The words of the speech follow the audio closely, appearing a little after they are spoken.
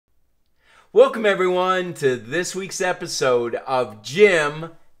Welcome everyone to this week's episode of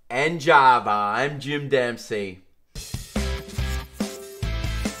Jim and Java. I'm Jim Dempsey.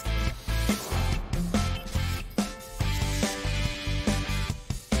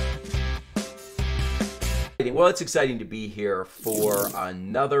 Well, it's exciting to be here for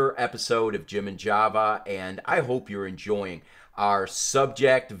another episode of Jim and Java, and I hope you're enjoying our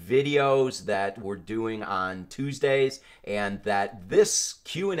subject videos that we're doing on Tuesdays, and that this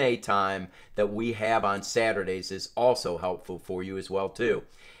Q&A time that we have on Saturdays is also helpful for you as well too.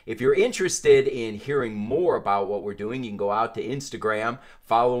 If you're interested in hearing more about what we're doing, you can go out to Instagram,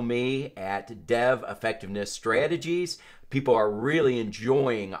 follow me at Dev Effectiveness Strategies. People are really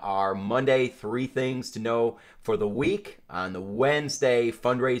enjoying our Monday 3 things to know for the week. On the Wednesday,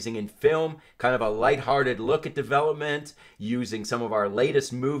 fundraising and film, kind of a lighthearted look at development using some of our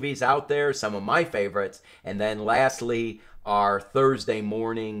latest movies out there, some of my favorites. And then lastly, our Thursday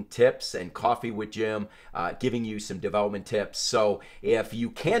morning tips and coffee with Jim, giving you some development tips. So if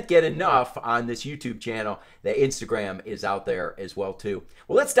you can't get enough on this YouTube channel, the Instagram is out there as well too.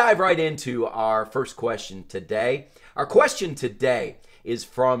 Well, let's dive right into our first question today. Our question today is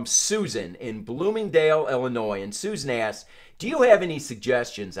from Susan in Bloomingdale, Illinois. And Susan asks, do you have any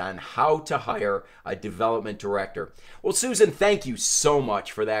suggestions on how to hire a development director? Well, Susan, thank you so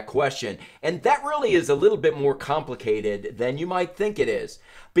much for that question. And that really is a little bit more complicated than you might think it is,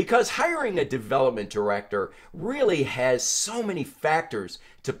 because hiring a development director really has so many factors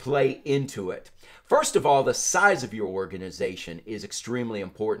to play into it. First of all, the size of your organization is extremely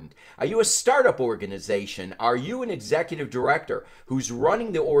important. Are you a startup organization? Are you an executive director who's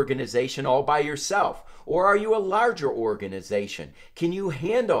running the organization all by yourself? Or are you a larger organization? Can you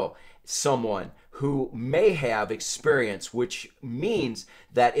handle someone who may have experience, which means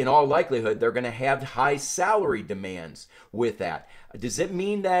that in all likelihood they're going to have high salary demands with that? Does it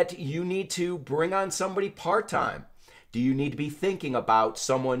mean that you need to bring on somebody part-time? Do you need to be thinking about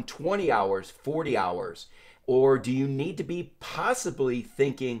someone 20 hours, 40 hours? Or do you need to be possibly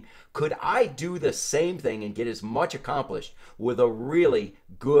thinking, could I do the same thing and get as much accomplished with a really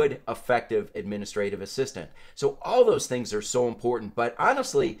good, effective administrative assistant? So all those things are so important. But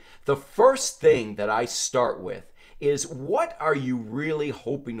honestly, the first thing that I start with is, what are you really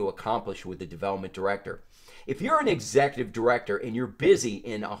hoping to accomplish with the development director? If you're an executive director and you're busy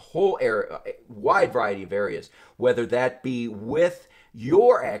in a whole wide variety of areas, whether that be with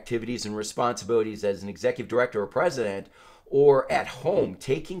your activities and responsibilities as an executive director or president, or at home,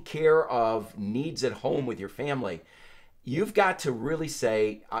 taking care of needs at home with your family, you've got to really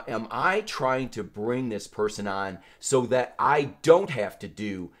say, am I trying to bring this person on so that I don't have to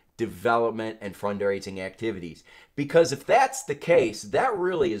do development and fundraising activities? Because if that's the case, that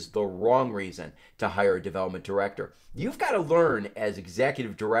really is the wrong reason to hire a development director. You've got to learn as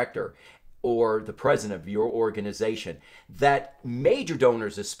executive director or the president of your organization that major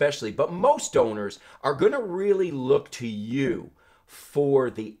donors especially, but most donors, are going to really look to you for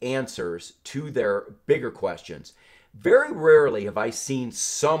the answers to their bigger questions. Very rarely have I seen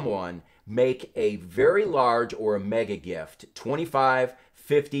someone make a very large or a mega gift, 25,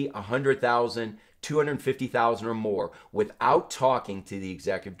 50, 100,000, 250,000 or more, without talking to the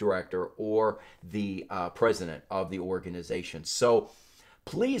executive director or the president of the organization. So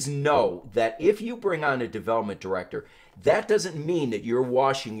please know that if you bring on a development director, that doesn't mean that you're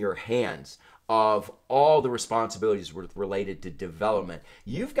washing your hands of all the responsibilities related to development.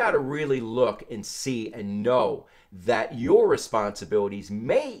 You've got to really look and see and know that your responsibilities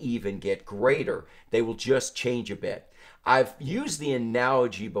may even get greater. They will just change a bit. I've used the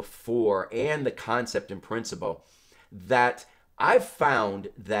analogy before and the concept and principle that I've found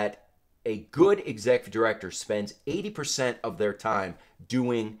that a good executive director spends 80% of their time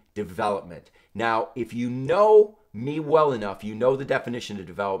doing development. Now, if you know me well enough, you know the definition of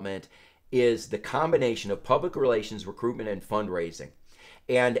development is the combination of public relations, recruitment, and fundraising.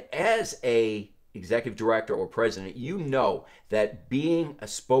 And as a executive director or president, you know that being a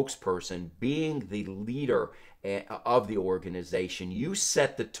spokesperson, being the leader of the organization, you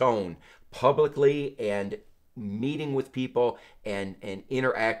set the tone publicly and meeting with people and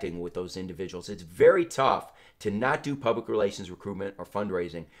interacting with those individuals. It's very tough to not do public relations, recruitment, or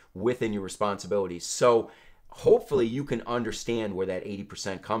fundraising within your responsibilities. So hopefully you can understand where that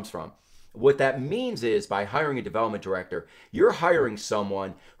 80% comes from. What that means is, by hiring a development director, you're hiring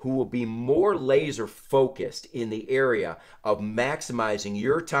someone who will be more laser focused in the area of maximizing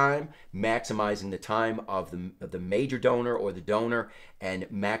your time, maximizing the time of the major donor or the donor, and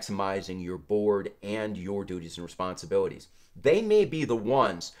maximizing your board and your duties and responsibilities. They may be the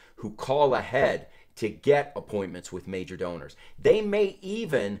ones who call ahead to get appointments with major donors. They may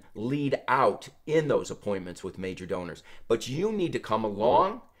even lead out in those appointments with major donors, but you need to come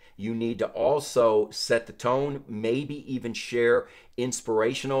along. You need to also set the tone, maybe even share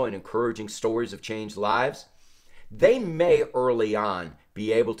inspirational and encouraging stories of changed lives. They may early on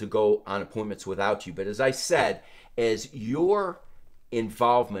be able to go on appointments without you, but as I said, as your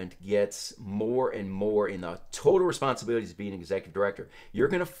involvement gets more and more in the total responsibilities of being an executive director, you're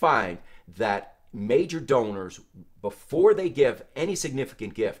going to find that major donors, before they give any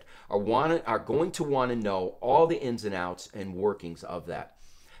significant gift, are going to want to know all the ins and outs and workings of that.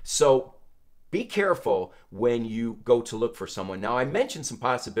 So be careful when you go to look for someone. Now, I mentioned some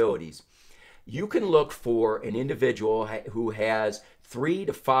possibilities. You can look for an individual who has 3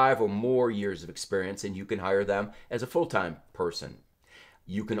 to 5 or more years of experience, and you can hire them as a full-time person.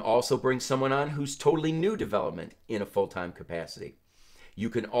 You can also bring someone on who's totally new development in a full-time capacity. You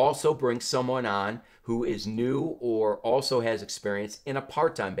can also bring someone on who is new or also has experience in a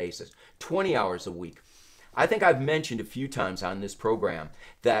part-time basis, 20 hours a week. I think I've mentioned a few times on this program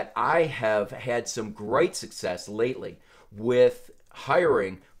that I have had some great success lately with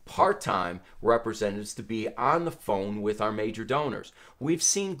hiring part-time representatives to be on the phone with our major donors. We've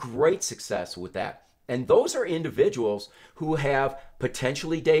seen great success with that. And those are individuals who have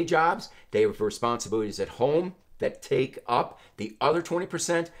potentially day jobs. They have responsibilities at home that take up the other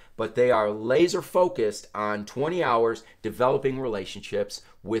 20%, but they are laser focused on 20 hours developing relationships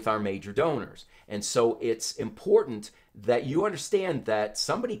with our major donors. And so it's important that you understand that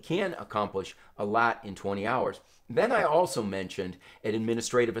somebody can accomplish a lot in 20 hours. Then I also mentioned an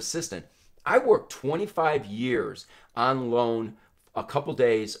administrative assistant. I worked 25 years on loan a couple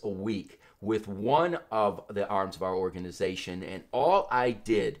days a week with one of the arms of our organization, and all I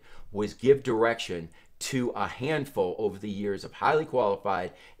did was give direction to a handful over the years of highly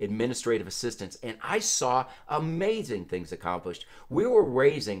qualified administrative assistants, and I saw amazing things accomplished. We were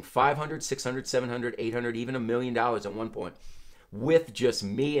raising $500, $600, $700, $800, even $1 million at one point with just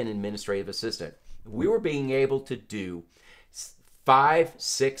me and an administrative assistant. We were being able to do 5,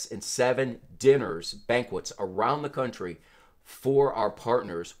 6, and 7 dinners, banquets around the country for our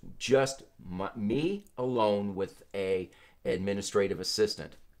partners, just me alone with an administrative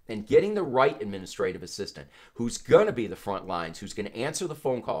assistant. And getting the right administrative assistant who's going to be the front lines, who's going to answer the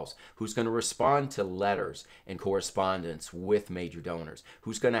phone calls, who's going to respond to letters and correspondence with major donors,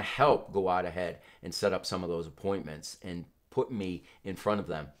 who's going to help go out ahead and set up some of those appointments and put me in front of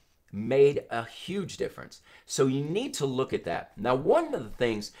them, made a huge difference. So you need to look at that. Now, one of the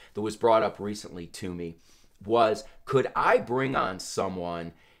things that was brought up recently to me was, could I bring on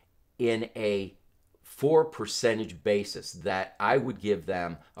someone in a for percentage basis, that I would give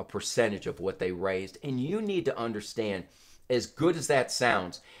them a percentage of what they raised? And you need to understand, as good as that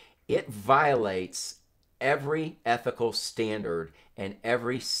sounds, it violates every ethical standard and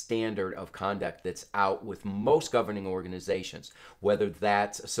every standard of conduct that's out with most governing organizations, whether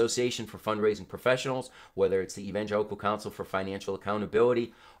that's Association for Fundraising Professionals, whether it's the Evangelical Council for Financial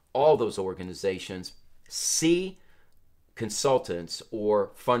Accountability. All those organizations see consultants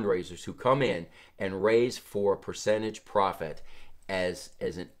or fundraisers who come in and raise for percentage profit as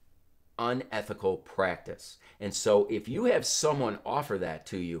an unethical practice. And so if you have someone offer that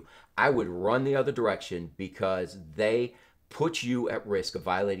to you, I would run the other direction, because they put you at risk of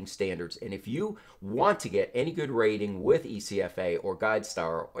violating standards. And if you want to get any good rating with ECFA or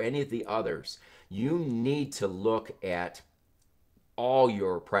GuideStar or any of the others, you need to look at all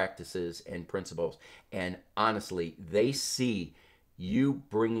your practices and principles. And honestly, they see you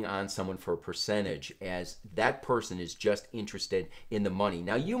bringing on someone for a percentage as that person is just interested in the money.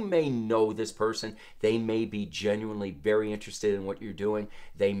 Now, you may know this person. They may be genuinely very interested in what you're doing.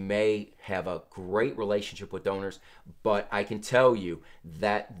 They may have a great relationship with donors, but I can tell you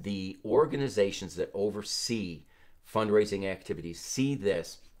that the organizations that oversee fundraising activities see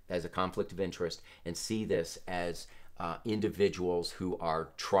this as a conflict of interest and see this as individuals who are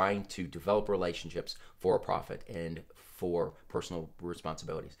trying to develop relationships for a profit and for personal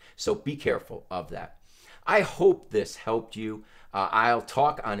responsibilities. So be careful of that. I hope this helped you. I'll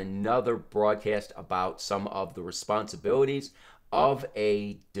talk on another broadcast about some of the responsibilities of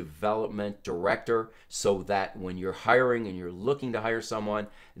a development director, so that when you're hiring and you're looking to hire someone,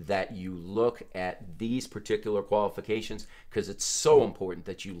 that you look at these particular qualifications, because it's so important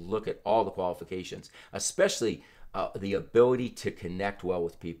that you look at all the qualifications, especially the ability to connect well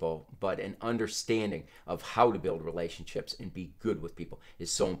with people, but an understanding of how to build relationships and be good with people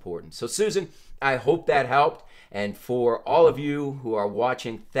is so important. So Susan, I hope that helped. And for all of you who are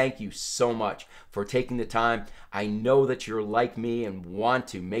watching, thank you so much for taking the time. I know that you're like me and want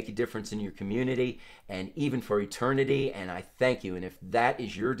to make a difference in your community and even for eternity, and I thank you. And if that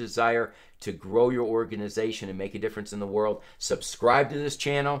is your desire to grow your organization and make a difference in the world, subscribe to this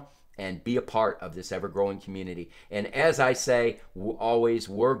channel and be a part of this ever-growing community. And as I say,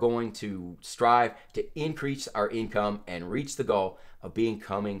 we're going to strive to increase our income and reach the goal of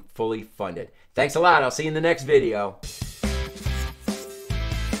becoming fully funded. Thanks a lot. I'll see you in the next video.